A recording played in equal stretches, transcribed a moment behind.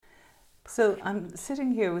So I'm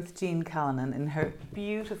sitting here with Jean Callanan in her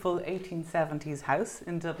beautiful 1870s house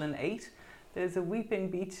in Dublin 8. There's a weeping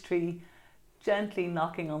beech tree gently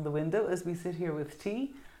knocking on the window as we sit here with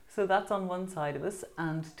tea. So that's on one side of us,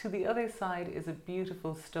 and to the other side is a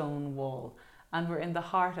beautiful stone wall. And we're in the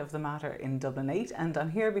heart of the matter in Dublin 8, and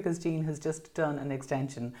I'm here because Jean has just done an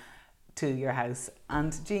extension to your house.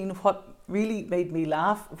 And Jean, what really made me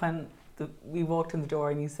laugh when we walked in the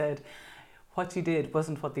door and you said what you did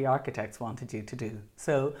wasn't what the architects wanted you to do.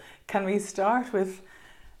 So can we start with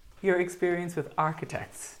your experience with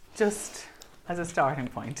architects, just as a starting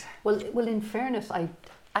point? Well, in fairness, I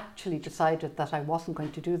actually decided that I wasn't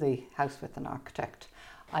going to do the house with an architect.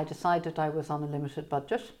 I decided I was on a limited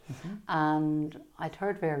budget, and I'd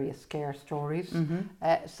heard various scare stories.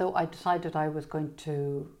 So I decided I was going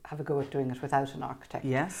to have a go at doing it without an architect.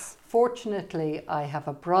 Yes. Fortunately, I have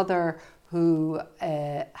a brother who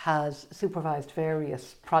has supervised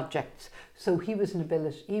various projects, so he was in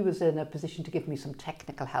a position to give me some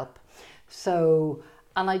technical help. So,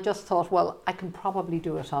 and I just thought, well, I can probably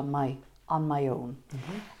do it on my own.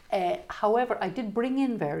 However, I did bring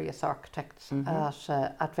in various architects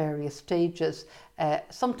at various stages.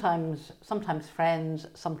 Sometimes friends,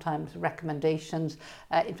 sometimes recommendations.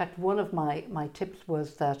 In fact, one of my tips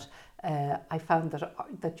was that I found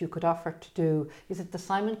that you could offer to do, is it the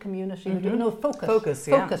Simon Community? No, Focus.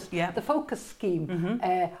 Yeah. The Focus scheme.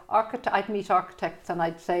 I'd meet architects and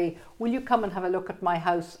I'd say, will you come and have a look at my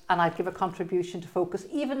house? And I'd give a contribution to Focus,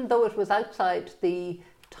 even though it was outside the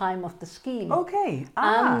time of the scheme. Okay.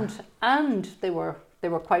 And they were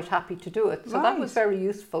quite happy to do it. So that was very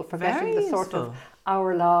useful for getting the sort of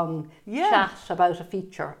hour-long chat about a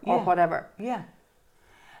feature or whatever. Yeah.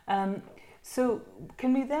 So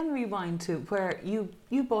can we then rewind to where you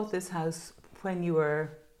bought this house when you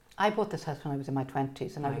were... I bought this house when I was in my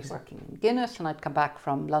 20s, and I was working in Guinness, and I'd come back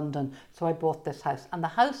from London, so I bought this house. And the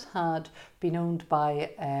house had been owned by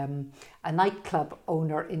a nightclub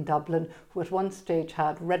owner in Dublin, who at one stage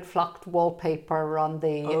had red flocked wallpaper on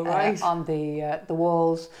the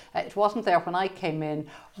walls. It wasn't there when I came in,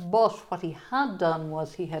 but what he had done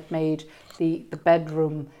was he had made the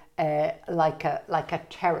bedroom like a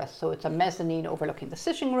terrace, so it's a mezzanine overlooking the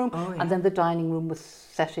sitting room, and then the dining room was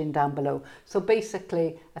set in down below. So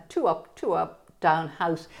basically a two up down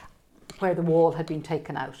house where the wall had been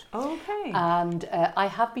taken out. Okay. And I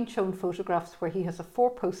have been shown photographs where he has a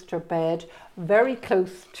 4-poster bed very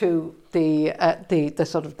close to the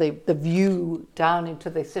sort of the view down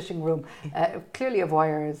into the sitting room. Clearly a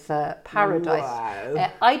voyeur's paradise.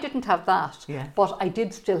 Wow. I didn't have that, but I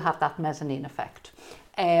did still have that mezzanine effect.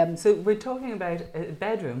 So we're talking about a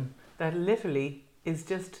bedroom that literally is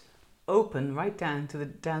just open right down to the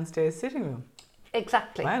downstairs sitting room.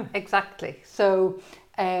 Exactly. Wow. Exactly. So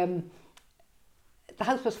the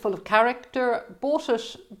house was full of character. Bought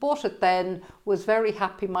it then, was very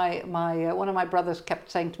happy. My one of my brothers kept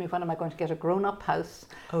saying to me, when am I going to get a grown-up house?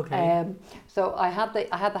 Okay. So I had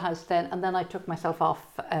the house then, and then I took myself off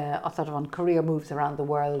sort of on career moves around the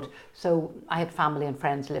world. So I had family and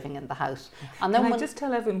friends living in the house. And then Can I just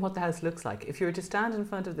tell everyone what the house looks like? If you were to stand in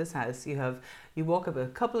front of this house, you walk up a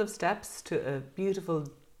couple of steps to a beautiful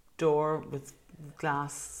door with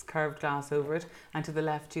curved glass over it, and to the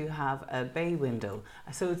left you have a bay window.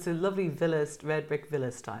 So it's a lovely red brick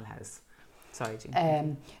villa style house. Sorry,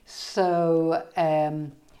 Jean.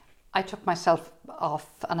 I took myself off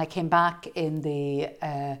and I came back in the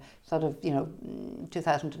sort of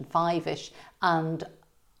 2005ish, and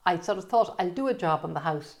I sort of thought I'll do a job on the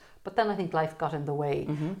house, but then I think life got in the way,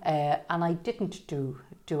 and I didn't do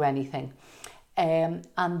anything. And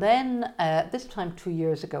then this time 2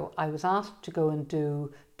 years ago, I was asked to go and to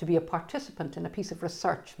be a participant in a piece of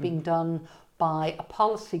research being done by a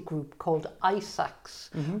policy group called ISACS,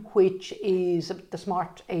 which is the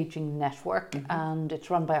Smart Aging Network, and it's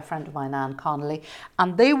run by a friend of mine, Anne Connolly.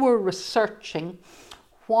 And they were researching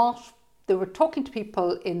they were talking to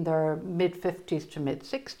people in their mid-50s to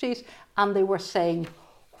mid-60s, and they were saying,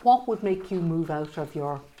 what would make you move out of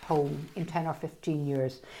your home in 10 or 15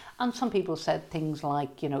 years? And some people said things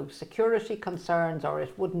like, security concerns, or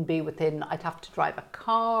it wouldn't be within, I'd have to drive a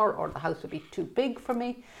car, or the house would be too big for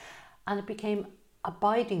me. And it became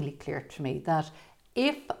abidingly clear to me that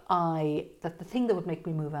that the thing that would make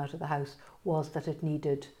me move out of the house was that it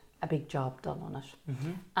needed a big job done on it,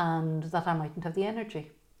 and that I mightn't have the energy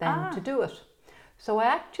then to do it. So I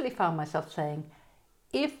actually found myself saying,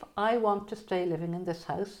 if I want to stay living in this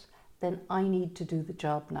house, then I need to do the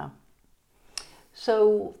job now.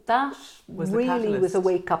 So that really was a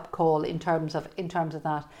wake-up call in terms of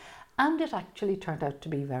that. And it actually turned out to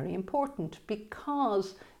be very important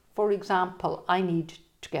because, for example, I need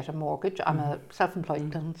to get a mortgage. I'm a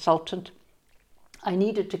self-employed consultant. I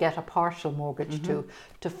needed to get a partial mortgage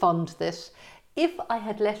to fund this. If I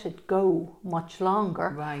had let it go much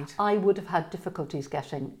longer, I would have had difficulties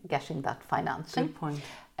getting that financing. Good point.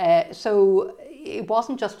 So it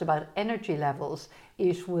wasn't just about energy levels.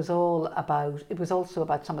 It was also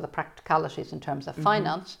about some of the practicalities in terms of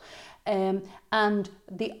finance. And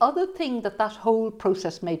the other thing that whole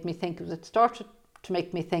process made me think was it started to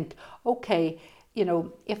make me think, okay, you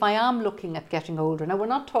know, if I am looking at getting older, now we're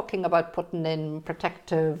not talking about putting in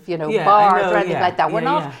protective, bars or anything like that. We're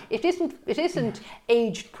not. It isn't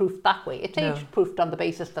aged proof that way. It's aged proofed on the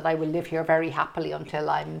basis that I will live here very happily until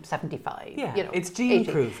I'm 75. Yeah, it's gene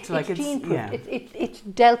proofed. It's gene proofed. It's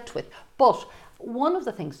dealt with. But one of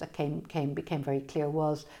the things that became very clear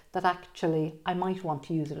was that actually I might want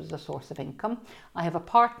to use it as a source of income. I have a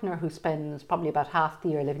partner who spends probably about half the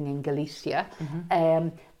year living in Galicia,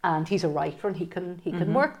 and he's a writer and he can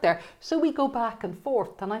work there. So we go back and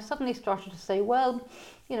forth, and I suddenly started to say, well,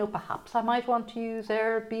 you know, perhaps I might want to use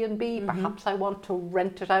Airbnb, perhaps I want to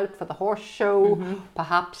rent it out for the horse show,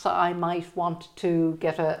 perhaps I might want to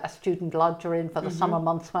get a student lodger in for the summer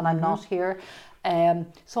months when I'm not here.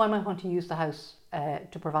 So I might want to use the house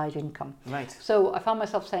to provide income. Right. So I found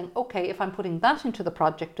myself saying, okay, if I'm putting that into the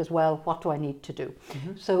project as well, what do I need to do?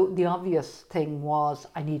 So the obvious thing was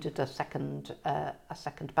I needed a second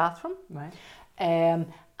bathroom. Right.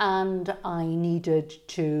 And I needed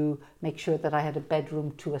to make sure that I had a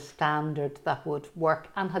bedroom to a standard that would work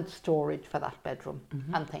and had storage for that bedroom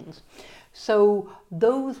and things. So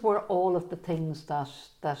those were all of the things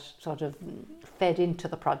that sort of fed into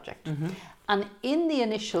the project. And in the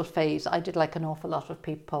initial phase, I did like an awful lot of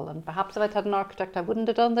people, and perhaps if I'd had an architect, I wouldn't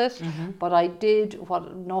have done this, but I did what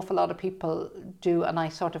an awful lot of people do, and I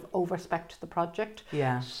sort of overspec'd the project.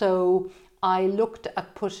 Yeah. So I looked at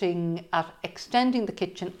extending the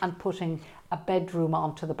kitchen and putting a bedroom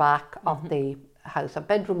onto the back of the house, a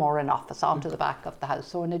bedroom or an office onto the back of the house,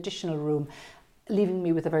 so an additional room, leaving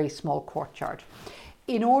me with a very small courtyard.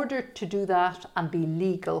 In order to do that and be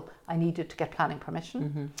legal, I needed to get planning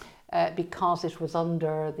permission because it was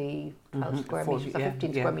under the 12 square 40, metres or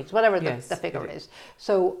 15 square metres, whatever the figure is.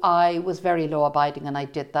 So I was very law abiding and I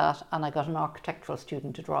did that, and I got an architectural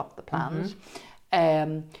student to draw up the plans.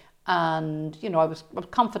 And you know, I was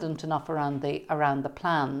confident enough around the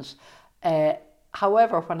plans.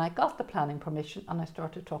 However, when I got the planning permission and I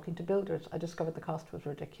started talking to builders, I discovered the cost was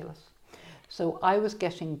ridiculous. So I was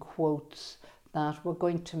getting quotes that were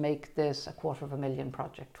going to make this a $250,000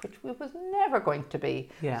 project, which it was never going to be.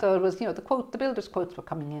 Yeah. So it was, you know, the builders' quotes were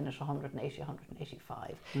coming in at 180,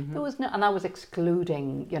 185. There was no, and I was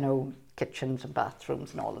excluding, you know, kitchens and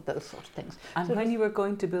bathrooms and all of those sort of things. And so when you were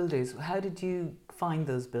going to builders, how did you find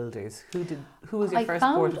those builders? Who was your first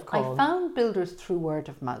port of call? I found builders through word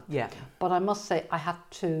of mouth. Yeah. But I must say I had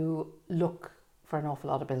to look for an awful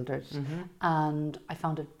lot of builders, and I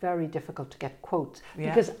found it very difficult to get quotes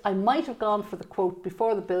because I might have gone for the quote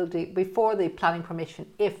before the planning permission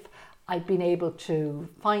if I'd been able to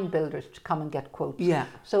find builders to come and get quotes. Yeah.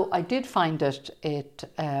 So I did find it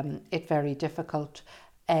very difficult.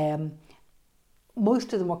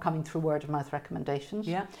 Most of them were coming through word of mouth recommendations.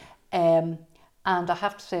 Yeah. And I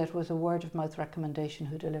have to say it was a word of mouth recommendation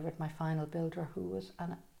who delivered my final builder, who was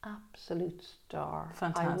an absolute star.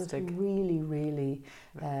 Fantastic. I was really, really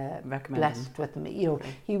blessed with him. You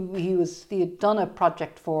know, he had done a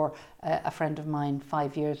project for a friend of mine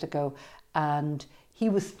 5 years ago, and he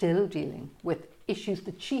was still dealing with issues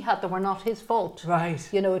that she had that were not his fault. Right.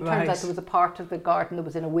 You know, it turns out there was a part of the garden that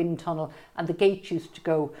was in a wind tunnel, and the gate used to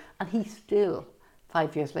go, and he still,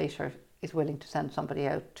 5 years later, is willing to send somebody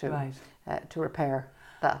out to repair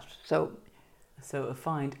that. So a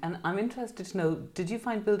find. And I'm interested to know, did you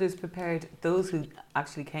find builders prepared, those who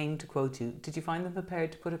actually came to quote you, did you find them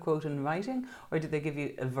prepared to put a quote in writing, or did they give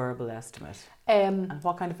you a verbal estimate? And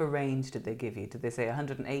what kind of a range did they give you? Did they say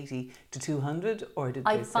 180 to 200, or did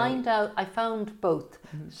they say... I found both.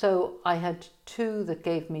 So I had two that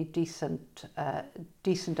gave me decent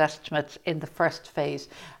estimates in the first phase,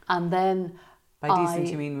 and then by decent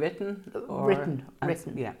you mean written? Or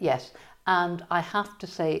written, yeah. Yes. And I have to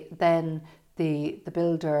say then the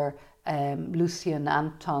builder Lucian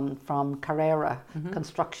Anton from Carrera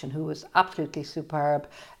Construction, who was absolutely superb,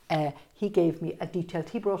 he gave me a detailed,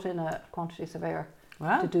 he brought in a quantity surveyor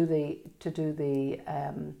to do the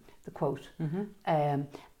quote.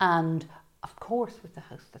 And of course, with the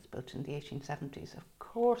house that's built in the 1870s, of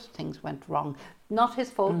course things went wrong. Not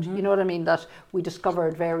his fault, you know what I mean, that we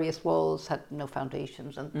discovered various walls had no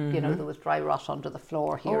foundations, and you know, there was dry rot under the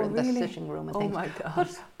floor here in the sitting room and things. Oh my God.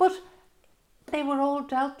 But they were all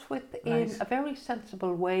dealt with in Right. a very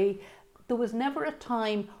sensible way. There was never a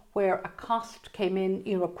time where a cost came in,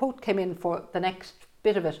 a quote came in for the next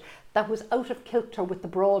bit of it that was out of kilter with the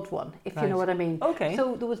broad one, if you know Right. what I mean. Okay.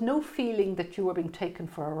 So there was no feeling that you were being taken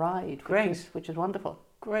for a ride, Great. which is wonderful.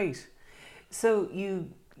 Great. So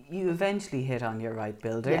you eventually hit on your right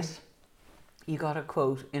builder. Yes. You got a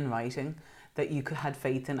quote in writing that you had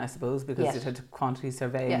faith in, I suppose, because Yes. it had quantity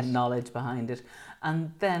surveying Yes. knowledge behind it.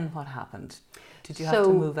 And then what happened? Did you have So,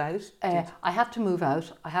 to move out? I had to move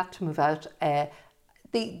out.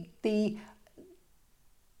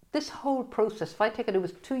 This whole process, if I take it, it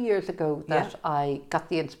was 2 years ago that I got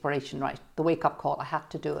the inspiration, right, the wake-up call. I had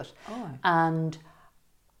to do it. Oh. And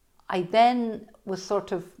I then was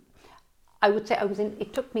sort of, I would say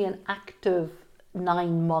it took me an active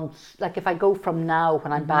 9 months. Like if I go from now,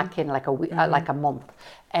 when I'm back in like a month,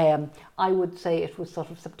 I would say it was sort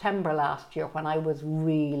of September last year when I was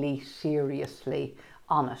really seriously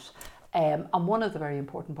on it. And one of the very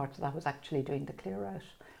important parts of that was actually doing the clear out,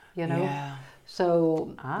 Yeah. So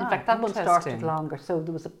in fact that one started interesting. longer. So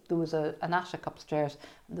there was an attic upstairs.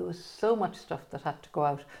 There was so much stuff that had to go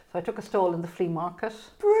out. So I took a stall in the flea market.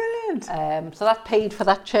 Brilliant. So that paid for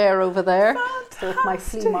that chair over there. So it's my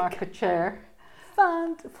flea Fantastic. market chair.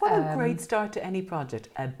 What a great start to any project,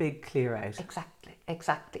 a big clear out.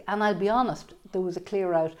 Exactly. And I'll be honest, there was a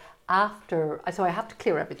clear out after, so I had to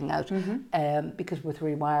clear everything out because with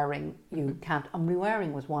rewiring you can't, and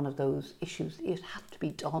rewiring was one of those issues. It had to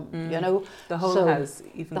be done, The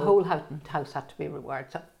whole house, house had to be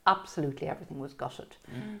rewired. So absolutely everything was gutted.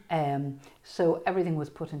 So everything was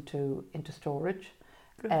put into storage.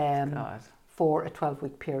 God. For a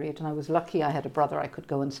 12-week period, and I was lucky I had a brother I could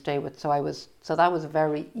go and stay with, so that was a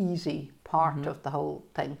very easy part of the whole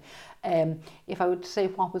thing. If I would say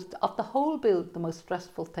what was of the whole build, the most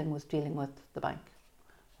stressful thing was dealing with the bank.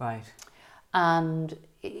 Right. And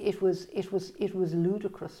it was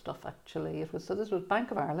ludicrous stuff actually. So this was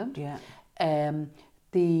Bank of Ireland. Yeah.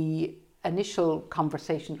 The initial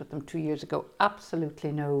conversations with them 2 years ago,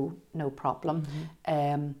 absolutely no problem.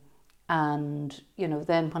 And,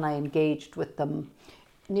 then when I engaged with them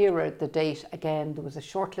nearer the date, again, there was a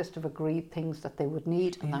short list of agreed things that they would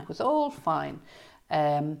need, and that was all fine.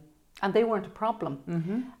 And they weren't a problem.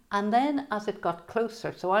 And then as it got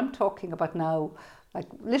closer, so I'm talking about now, like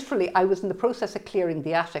literally I was in the process of clearing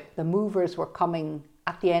the attic. The movers were coming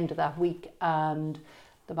at the end of that week, and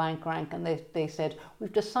the bank rang and they said,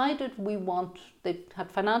 we've decided they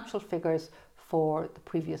had financial figures for the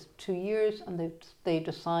previous 2 years, and they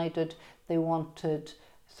decided they wanted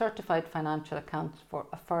certified financial accounts for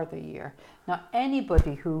a further year. Now,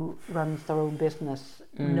 anybody who runs their own business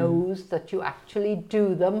knows that you actually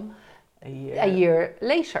do them a year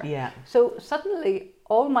later. Yeah. So suddenly,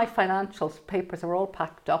 all my financial papers are all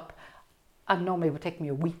packed up, and normally it would take me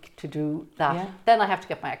a week to do that. Yeah. Then I have to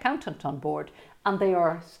get my accountant on board, and they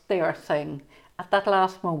are saying at that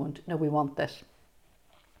last moment, no, we want this.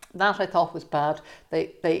 That I thought was bad.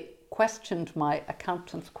 They questioned my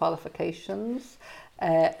accountant's qualifications.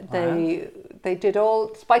 They did all,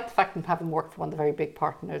 despite the fact of having worked for one of the very big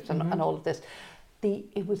partners and all of this.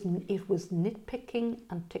 It was nitpicking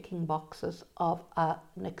and ticking boxes of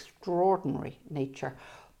an extraordinary nature.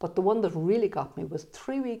 But the one that really got me was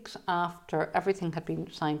 3 weeks after everything had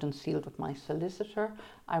been signed and sealed with my solicitor.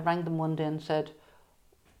 I rang them one day and said,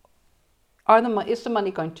 is the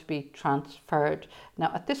money going to be transferred?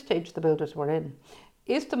 Now, at this stage, the builders were in.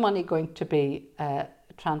 Is the money going to be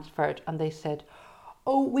transferred? And they said,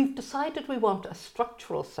 oh, we've decided we want a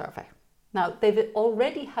structural survey. Now, they've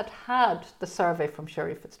already had the survey from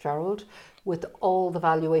Sherry Fitzgerald with all the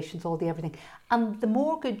valuations, all the everything. And the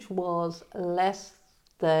mortgage was less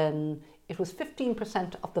than, it was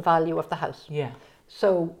 15% of the value of the house. Yeah.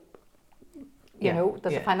 So,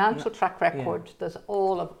 there's a financial track record, there's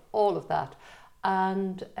all of that.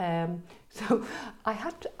 And so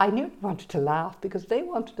I nearly wanted to laugh because they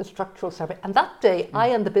wanted a structural survey. And that day, I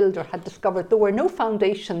and the builder had discovered there were no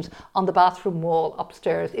foundations on the bathroom wall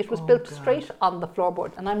upstairs. It was built straight on the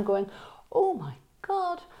floorboard. And I'm going, oh my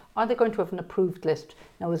God, are they going to have an approved list?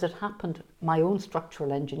 Now, as it happened, my own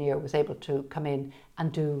structural engineer was able to come in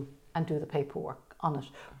and do the paperwork on it.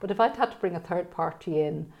 But if I'd had to bring a third party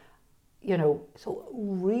in, so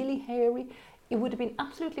really hairy. It would have been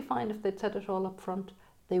absolutely fine if they'd said it all up front.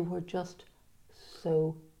 They were just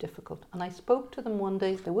so difficult. And I spoke to them one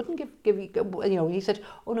day. They wouldn't give you, he said,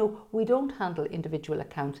 oh no, we don't handle individual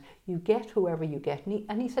accounts. You get whoever you get.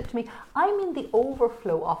 And he said to me, I'm in the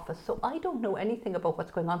overflow office, so I don't know anything about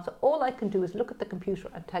what's going on. So all I can do is look at the computer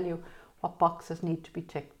and tell you what boxes need to be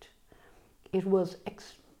ticked. It was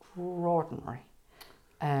extraordinary.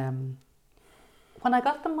 when I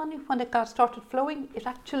got the money, when it started flowing, it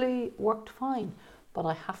actually worked fine. But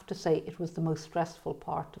I have to say it was the most stressful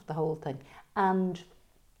part of the whole thing, and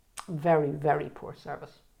very, very poor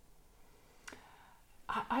service.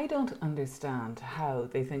 I don't understand how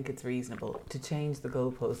they think it's reasonable to change the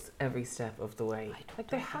goalposts every step of the way. Like,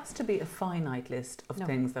 there has to be a finite list of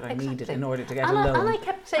things that are needed in order to get a loan. And I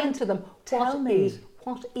kept saying to them,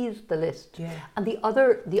 what is the list? Yeah. And the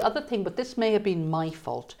other thing, but this may have been my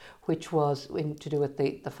fault, which was to do with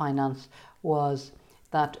the finance, was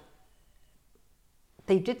that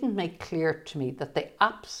they didn't make clear to me that they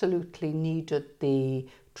absolutely needed the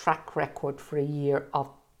track record for a year of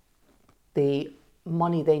the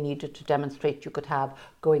money they needed to demonstrate you could have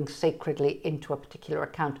going sacredly into a particular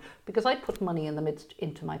account, because I put money in the midst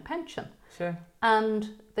into my pension. Sure. And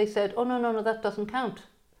they said, oh, no, that doesn't count.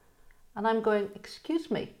 And I'm going,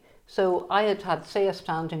 excuse me. So I had say, a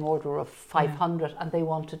standing order of 500 and they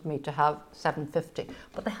wanted me to have 750,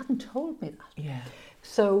 but they hadn't told me that. Yeah.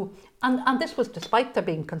 So, and this was despite there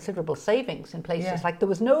being considerable savings in places. Like, there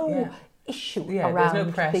was no issue around there's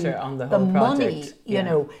no pressure on the whole money, project. you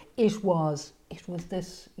know. It was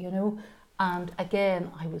this, you know. And again,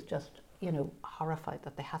 I was just, you know, horrified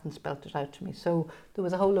that they hadn't spelt it out to me. So there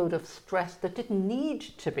was a whole load of stress that didn't need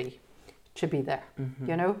to be there,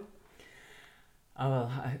 you know. Oh,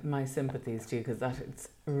 well, my sympathies to you, because it's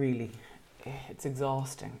really, it's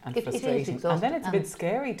exhausting and frustrating. It is exhausting. And then it's a bit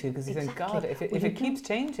scary too, because you think, God, if it keeps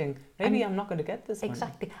changing, maybe I'm not going to get this money.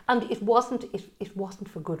 Exactly. And it wasn't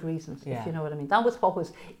for good reasons, if you know what I mean. That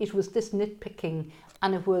was it was this nitpicking,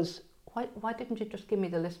 and it was, why didn't you just give me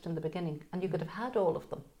the list in the beginning? And you could have had all of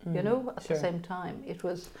them, you know, at the same time. It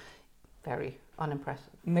was very unimpressive.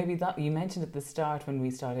 Maybe that, you mentioned at the start when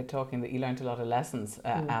we started talking that you learned a lot of lessons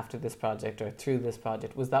after this project or through this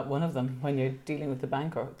project. Was that one of them when you're dealing with the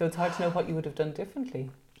bank? Or though it's hard to know what you would have done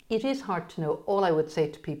differently. It is hard to know. All I would say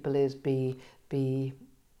to people is beware.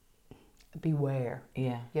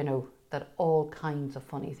 Yeah. You know, that all kinds of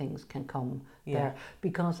funny things can come there,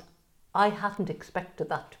 because I hadn't expected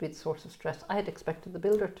that to be the source of stress. I had expected the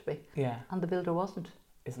builder to be. Yeah. And the builder wasn't.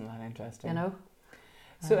 Isn't that interesting? You know?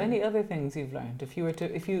 So any other things you've learned?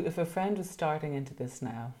 If a friend was starting into this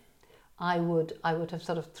now? I would have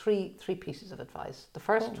sort of three pieces of advice. The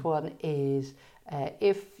first one is,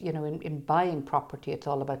 if, you know, in buying property, it's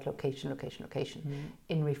all about location.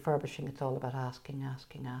 In refurbishing, it's all about asking.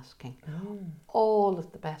 All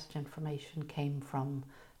of the best information came from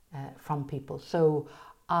people. So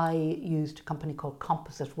I used a company called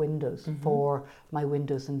Composite Windows for my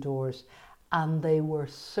windows and doors, and they were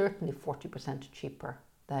certainly 40% cheaper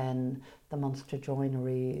than the Munster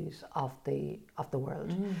joineries of the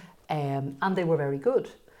world, and they were very good.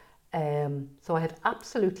 So I had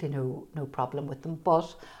absolutely no problem with them,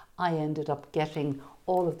 but I ended up getting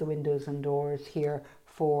all of the windows and doors here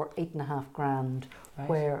for 8,500,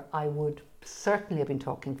 where I would certainly have been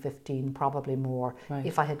talking 15, probably more,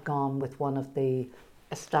 if I had gone with one of the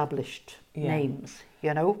established names,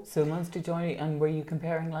 you know. So Munster Joinery, and were you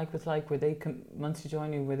comparing like with like? Were they Munster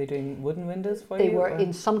Joinery? Were they doing wooden windows for you? They were.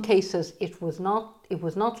 In some cases, it was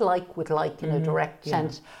not like with like in a direct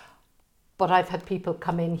sense. But I've had people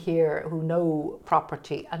come in here who know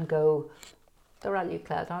property and go, they're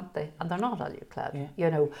aluclad, aren't they? And they're not aluclad, you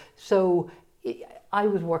know. So I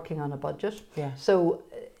was working on a budget. Yeah. So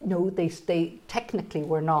no, they technically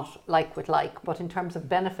were not like with like, but in terms of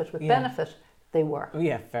benefit with benefit, they were.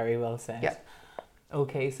 Yeah, very well said. Yeah.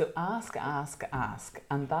 Okay, so ask,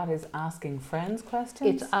 and that is asking friends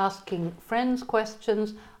questions? It's asking friends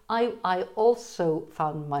questions. I also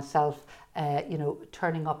found myself, you know,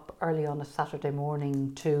 turning up early on a Saturday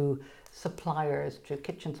morning to suppliers, to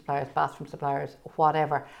kitchen suppliers, bathroom suppliers,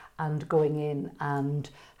 whatever, and going in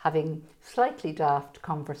and having slightly daft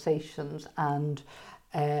conversations and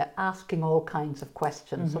asking all kinds of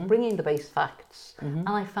questions, so bringing the base facts. And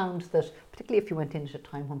I found that, particularly if you went in at a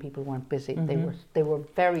time when people weren't busy, they were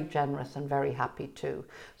very generous and very happy too.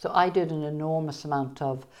 So I did an enormous amount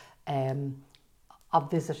of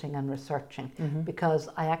visiting and researching, because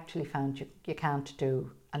I actually found you can't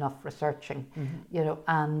do enough researching, you know.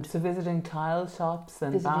 And so visiting tile shops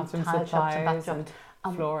and bathroom suppliers and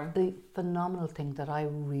flooring. The phenomenal thing that I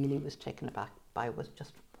really was taken aback by was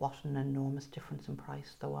just what an enormous difference in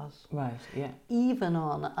price there was. Right, yeah. Even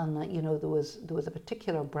and you know, there was a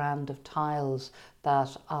particular brand of tiles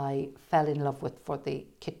that I fell in love with for the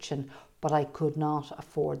kitchen, but I could not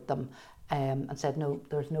afford them, and said, no,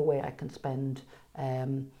 there's no way I can spend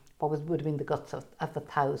what would have been the guts of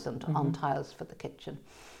 1,000 on tiles for the kitchen.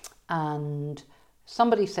 And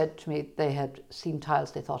somebody said to me they had seen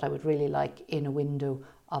tiles they thought I would really like in a window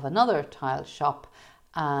of another tile shop,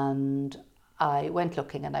 and I went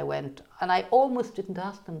looking and I almost didn't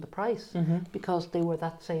ask them the price because they were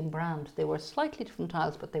that same brand. They were slightly different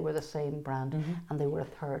tiles, but they were the same brand and they were a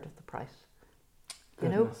third of the price.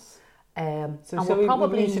 Goodness. You know? So and shall were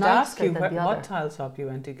probably we should ask you nicer than the what other. tile shop you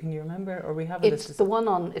went to. Can you remember? Or we have It's the one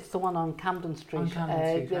on Camden Street. On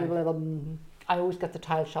Camden Street, right. I always get the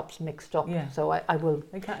tile shops mixed up, Yeah. so I will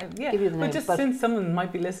yeah. give you the name. But just since someone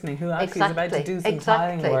might be listening who actually is about to do some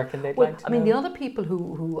exactly. tiling work and they'd well, like to I mean, know. the other people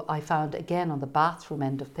who I found, again, on the bathroom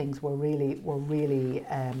end of things were really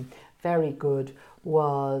very good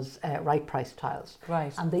was Right Price Tiles.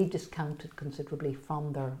 Right. And they discounted considerably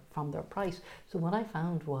from their price. So what I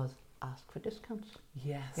found was ask for discounts.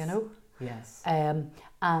 Yes. You know? Yes.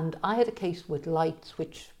 And I had a case with lights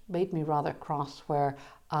which made me rather cross, where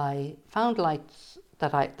I found lights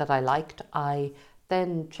that I liked. I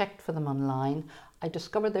then checked for them online. I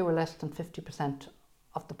discovered they were less than 50%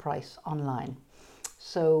 of the price online.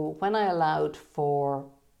 So when I allowed for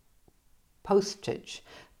postage,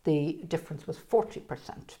 the difference was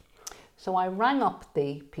 40%. So I rang up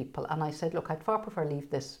the people and I said, look, I'd far prefer leave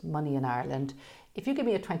this money in Ireland. If you give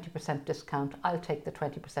me a 20% discount, I'll take the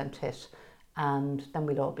 20% hit and then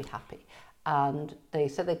we'll all be happy. And they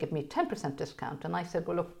said they'd give me a 10% discount. And I said,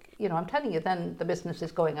 well, look, you know, I'm telling you then the business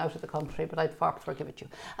is going out of the country, but I'd far prefer give it to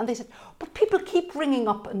you. And they said, but people keep ringing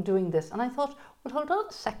up and doing this. And I thought, well, hold on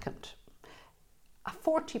a second. A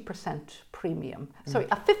 40% premium, sorry,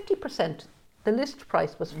 a 50%, the list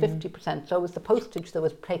price was 50%. So it was the postage that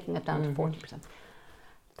was taking it down to 40%.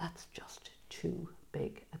 That's just too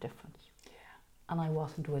big a difference. And I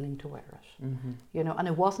wasn't willing to wear it, you know, and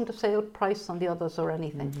it wasn't a sale price on the others or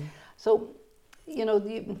anything. So, you know,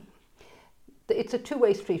 it's a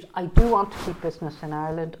two-way street. I do want to keep business in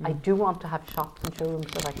Ireland. I do want to have shops and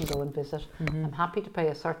showrooms that I can go and visit. I'm happy to pay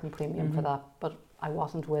a certain premium for that, but I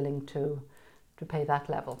wasn't willing to pay that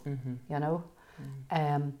level, you know.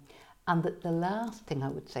 And the last thing I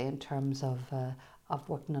would say in terms of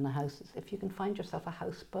working on a house is if you can find yourself a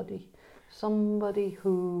house buddy, somebody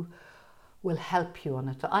who will help you on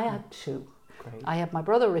it. So I had two. Great. I had my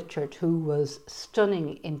brother Richard, who was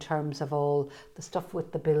stunning in terms of all the stuff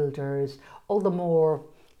with the builders, all the more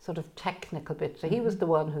sort of technical bits. So he was the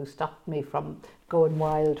one who stopped me from going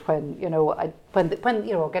wild when, you know, when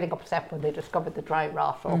you know, getting upset when they discovered the dry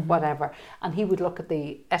rot or whatever. And he would look at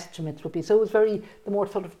the estimates would be, so it was very, the more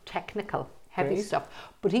sort of technical, heavy stuff.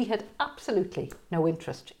 But he had absolutely no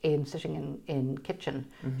interest in sitting in kitchen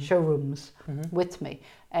showrooms with me.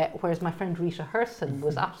 Whereas my friend Rita Herson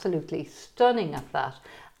was absolutely stunning at that.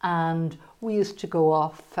 And we used to go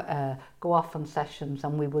off on sessions,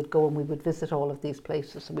 and we would go and we would visit all of these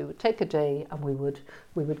places. So we would take a day and we would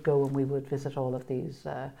go and we would visit all of these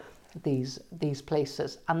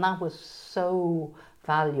places. And that was so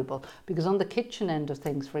valuable, because on the kitchen end of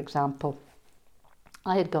things, for example,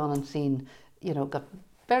 I had gone and seen, you know, got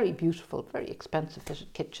very beautiful, very expensive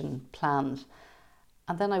fitted kitchen plans.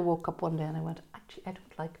 And then I woke up one day and I went, actually, I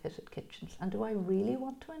don't like fitted kitchens. And do I really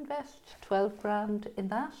want to invest 12 grand in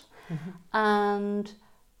that? And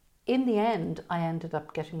in the end, I ended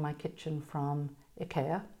up getting my kitchen from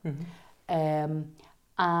IKEA.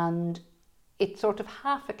 And it's sort of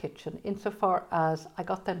half a kitchen insofar as I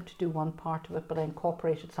got them to do one part of it, but I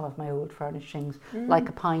incorporated some of my old furnishings, like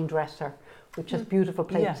a pine dresser, which has beautiful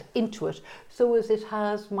plates into it, so as it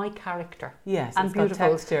has my character. Yes, and it's beautiful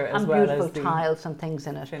got texture as and well beautiful as the tiles and things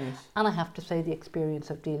in it. finish. And I have to say, the experience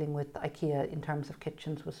of dealing with IKEA in terms of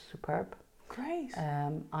kitchens was superb. Great.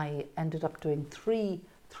 I ended up doing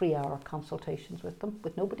three-hour consultations with them,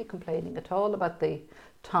 with nobody complaining at all about the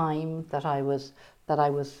time that I was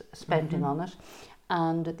spending on it.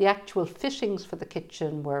 And the actual fittings for the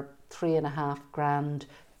kitchen were 3.5 grand.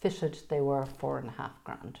 Fitted, they were 4.5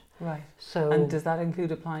 grand. Right. So, and does that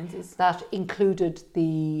include appliances? That included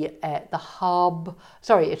the hob.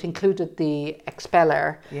 Sorry, it included the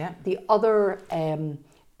expeller. Yeah. The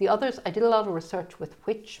others, I did a lot of research with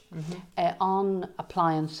Which on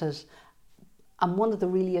appliances. And one of the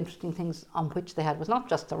really interesting things on Which they had was not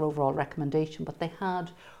just their overall recommendation, but they had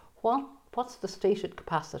what's the stated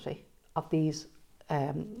capacity of these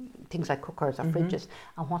things like cookers or fridges,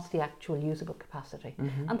 and what's the actual usable capacity.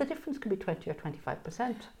 And the difference could be 20 or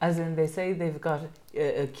 25%. As in, they say they've got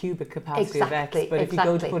a cubic capacity of X, Exactly, but if you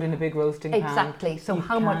go to put in a big roasting pan, Exactly. So you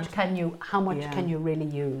how much can't. can you really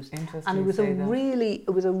use? Interesting. And it was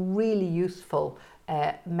a really useful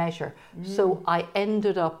measure. So I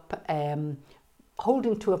ended up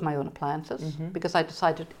holding 2 of my own appliances because I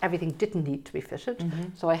decided everything didn't need to be fitted.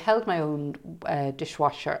 So I held my own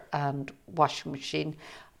dishwasher and washing machine,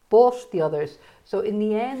 bought the others. So in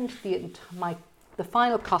the end, the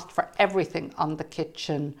final cost for everything on the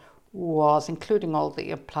kitchen was, including all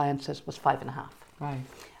the appliances, was 5.5. Right.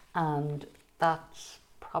 And that's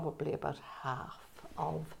probably about half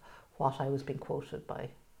of what I was being quoted by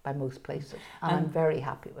most places. And I'm very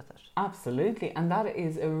happy with it. Absolutely. And that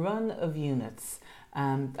is a run of units.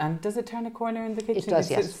 And does it turn a corner in the kitchen? It does,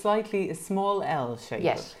 yes. It's slightly a small L shape.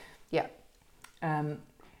 Yes, yeah.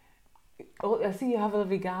 I see you have a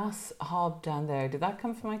lovely gas hob down there. Did that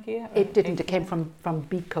come from IKEA? It didn't. It came from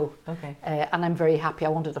Beko. Okay. And I'm very happy. I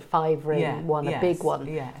wanted a 5-ring one, a big one.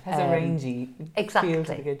 Yeah, it has a rangy feel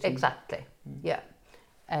to the kitchen. Exactly, yeah.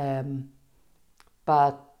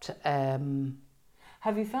 But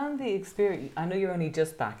have you found the experience? I know you're only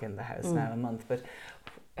just back in the house now, a month, but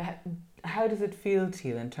how does it feel to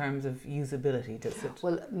you in terms of usability? Does it?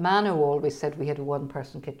 Well, Manu always said we had a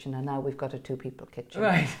 1-person kitchen, and now we've got a 2-people kitchen.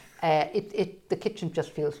 Right. The kitchen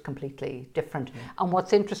just feels completely different. Yeah. And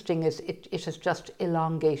what's interesting is it has just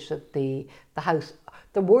elongated the house.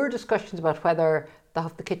 There were discussions about whether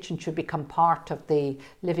the kitchen should become part of the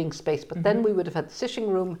living space, but then we would have had the sitting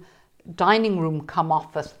room, dining room, come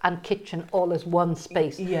office, and kitchen all as one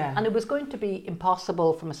space. Yeah. And it was going to be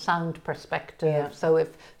impossible from a sound perspective. Yeah. So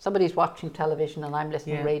if somebody's watching television and I'm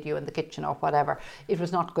listening to radio in the kitchen or whatever, it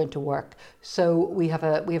was not going to work. So we have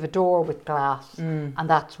a door with glass, and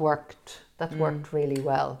that's worked. That's worked really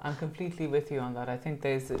well. I'm completely with you on that. I think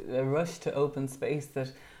there's a rush to open space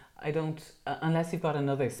that I don't, unless you've got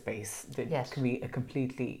another space that can be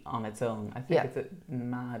completely on its own. I think it's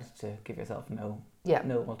mad to give yourself no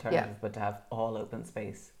alternative but to have all open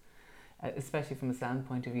space, especially from a sound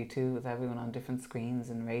point of view too, with everyone on different screens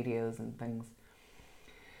and radios and things.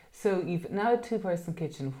 So you've now a 2-person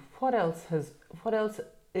kitchen. What else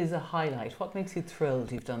is a highlight? What makes you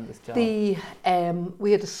thrilled you've done this job?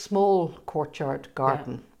 We had a small courtyard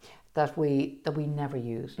garden. That we never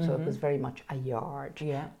used, so it was very much a yard.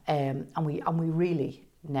 Yeah. And we really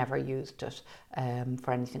never used it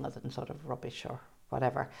for anything other than sort of rubbish or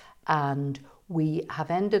whatever. And we have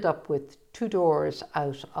ended up with 2 doors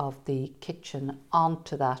out of the kitchen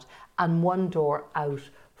onto that, and 1 door out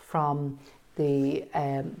from the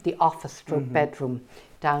office / bedroom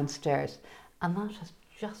downstairs, and that has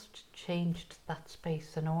just changed that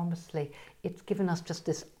space enormously. It's given us just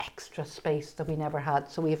this extra space that we never had.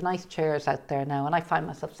 So we have nice chairs out there now, and I find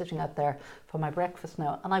myself sitting out there for my breakfast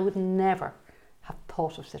now, and I would never have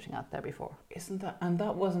thought of sitting out there before. Isn't that? And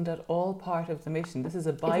that wasn't at all part of the mission. This is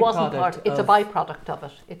a byproduct. It wasn't part. It's a byproduct of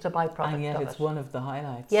it. It's a byproduct of it. And yet it's one of the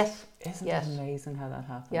highlights. Yes. Isn't it amazing how that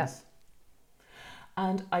happens? Yes.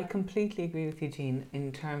 And I completely agree with you, Jean,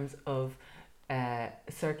 in terms of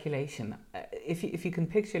circulation. If you can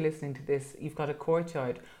picture listening to this, you've got a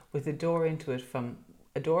courtyard with a door into it from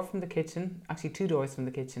the kitchen, actually 2 doors from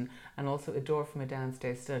the kitchen, and also a door from a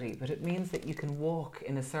downstairs study. But it means that you can walk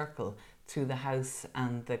in a circle through the house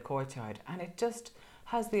and the courtyard, and it just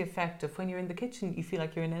has the effect of when you're in the kitchen, you feel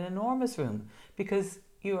like you're in an enormous room because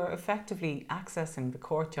you are effectively accessing the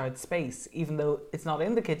courtyard space, even though it's not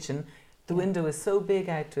in the kitchen. The window is so big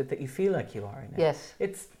out to it that you feel like you are in it. Yes.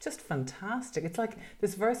 It's just fantastic. It's like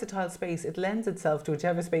this versatile space. It lends itself to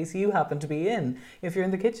whichever space you happen to be in. If you're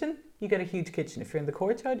in the kitchen, you get a huge kitchen. If you're in the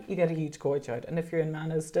courtyard, you get a huge courtyard. And if you're in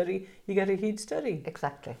Mano's study, you get a huge study.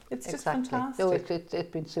 Exactly. It's just fantastic. No, it's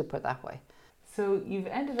been super that way. So you've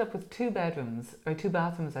ended up with 2 bedrooms, or 2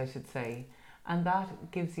 bathrooms, I should say. And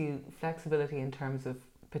that gives you flexibility in terms of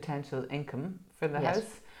potential income for the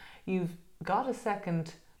house. You've got a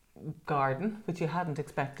second garden, which you hadn't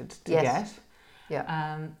expected to get.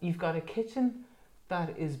 Yeah. You've got a kitchen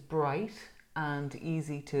that is bright and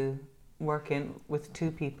easy to work in with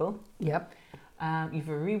 2 people. Yep. You've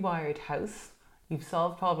a rewired house. You've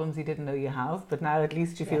solved problems you didn't know you have, but now at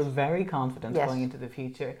least you feel very confident going into the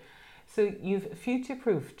future. So you've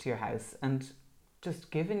future-proofed your house and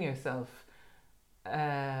just given yourself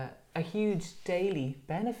a huge daily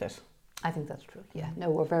benefit. I think that's true. Yeah. No,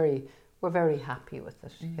 we're very happy with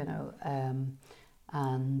it, you know.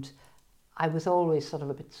 And I was always sort of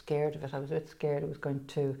a bit scared of it. I was a bit scared it was going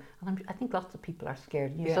to, and I think lots of people are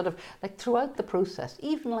scared. You sort of like throughout the process,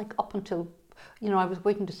 even like up until, you know, I was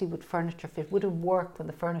waiting to see would furniture fit, would it work when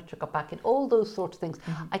the furniture got back in, all those sorts of things.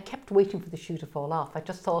 I kept waiting for the shoe to fall off. I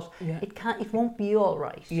just thought it won't be all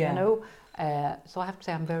right, you know. So I have to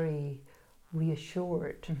say I'm very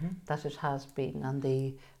reassured that it has been, and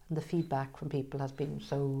the feedback from people has been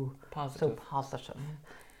so positive.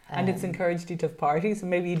 And it's encouraged you to have parties,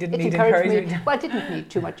 and maybe you didn't need encouragement. Well, I didn't need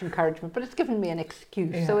too much encouragement, but it's given me an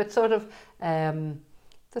excuse. Yeah. So it's sort of,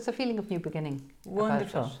 there's a feeling of new beginning.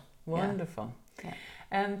 Wonderful. Wonderful.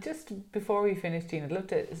 Yeah. Just before we finish, Jean, I'd love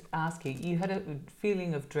to ask you, you had a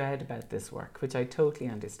feeling of dread about this work, which I totally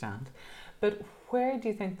understand. But Where do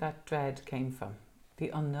you think that dread came from? The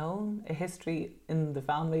unknown, a history in the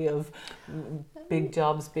family of big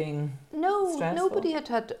jobs being stressful? Nobody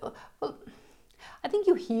had. Well, I think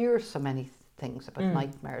you hear so many things about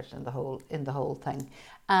nightmares in the whole thing,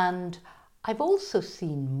 and I've also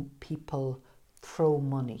seen people throw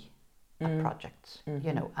money at projects,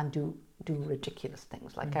 you know, and do ridiculous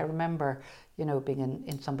things. Like I remember, you know, being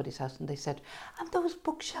in somebody's house and they said, and those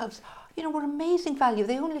bookshelves, you know, were amazing value.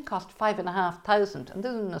 They only cost $5,500, and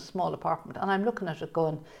this is in a small apartment. And I'm looking at it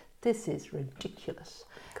going, this is ridiculous.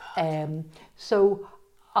 So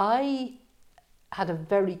I had a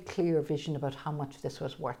very clear vision about how much this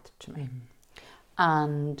was worth to me,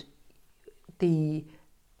 and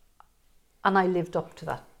I lived up to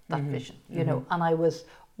that vision, you know, and I was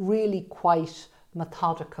really quite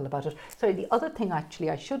methodical about it. So the other thing actually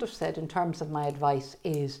I should have said in terms of my advice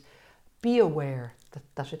is be aware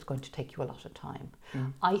that it's going to take you a lot of time.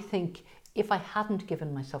 I think if I hadn't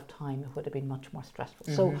given myself time, it would have been much more stressful.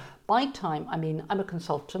 So by time, I mean, I'm a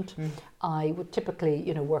consultant. I would typically,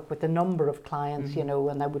 you know, work with a number of clients, you know,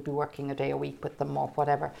 and I would be working a day a week with them or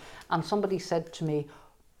whatever. And somebody said to me,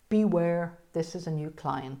 beware, this is a new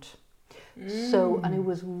client. So, and it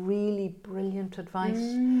was really brilliant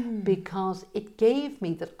advice because it gave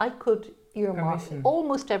me that I could earmark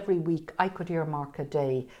almost every week. I could earmark a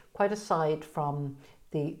day, quite aside from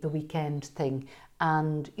the weekend thing,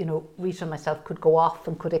 and you know, Rita and myself could go off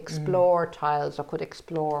and could explore tiles or could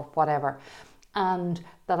explore whatever, and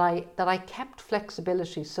that I kept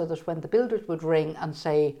flexibility so that when the builders would ring and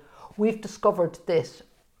say, "We've discovered this.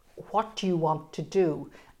 What do you want to do?"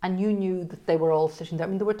 And you knew that they were all sitting there. I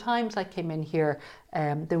mean, there were times I came in here,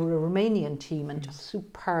 they were a Romanian team and just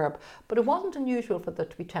superb, but it wasn't unusual for there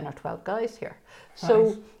to be 10 or 12 guys here.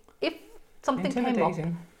 So if something came up,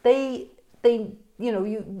 they you know,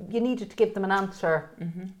 you needed to give them an answer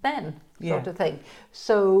then, sort of thing.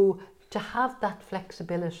 So to have that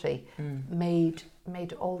flexibility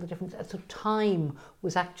made all the difference. So time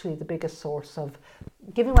was actually the biggest source of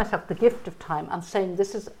giving myself the gift of time and saying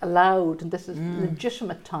this is allowed and this is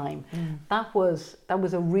legitimate time. That was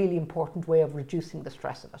a really important way of reducing the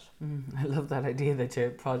stress of it. I love that idea that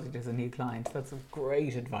your project is a new client. That's a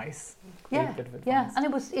great advice. Great bit of advice. Yeah, and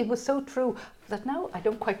it was so true that now I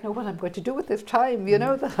don't quite know what I'm going to do with this time, you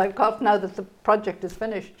know, that I've got now that the project is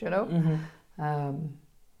finished, you know.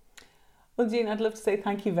 Well, Jean, I'd love to say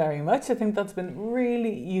thank you very much. I think that's been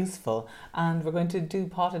really useful, and we're going to do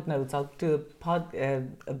potted notes. I'll do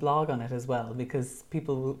a blog on it as well, because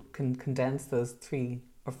people can condense those 3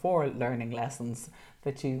 or 4 learning lessons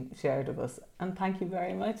that you shared with us. And thank you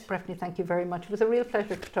very much. Breffney, thank you very much. It was a real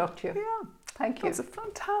pleasure to talk to you. Yeah, thank you. It's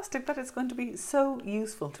fantastic that it's going to be so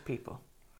useful to people.